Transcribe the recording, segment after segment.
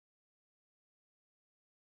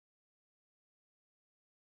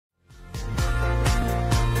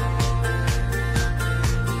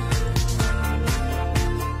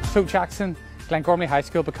So Jackson, Glengormley High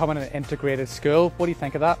School becoming an integrated school, what do you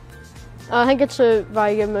think of that? I think it's a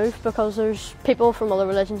very good move because there's people from other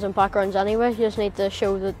religions and backgrounds anyway. You just need to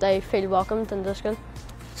show that they feel welcomed in the school.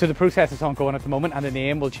 So the process is ongoing at the moment and the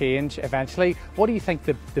name will change eventually. What do you think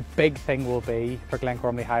the big thing will be for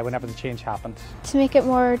Glengormley High whenever the change happens? To make it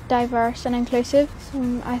more diverse and inclusive,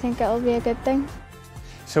 so I think it'll be a good thing.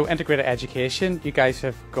 So integrated education, you guys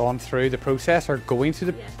have gone through the process or going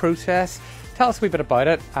through the process. Tell us a wee bit about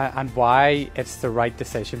it and why it's the right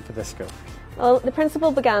decision for this school. Well, the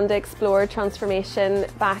principal began to explore transformation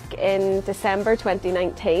back in December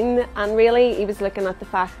 2019, and really he was looking at the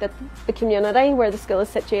fact that the community where the school is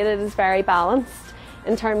situated is very balanced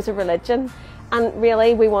in terms of religion, and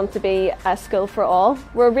really we want to be a school for all.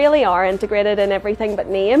 We really are integrated in everything but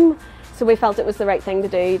name, so we felt it was the right thing to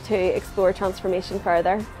do to explore transformation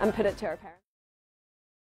further and put it to our parents.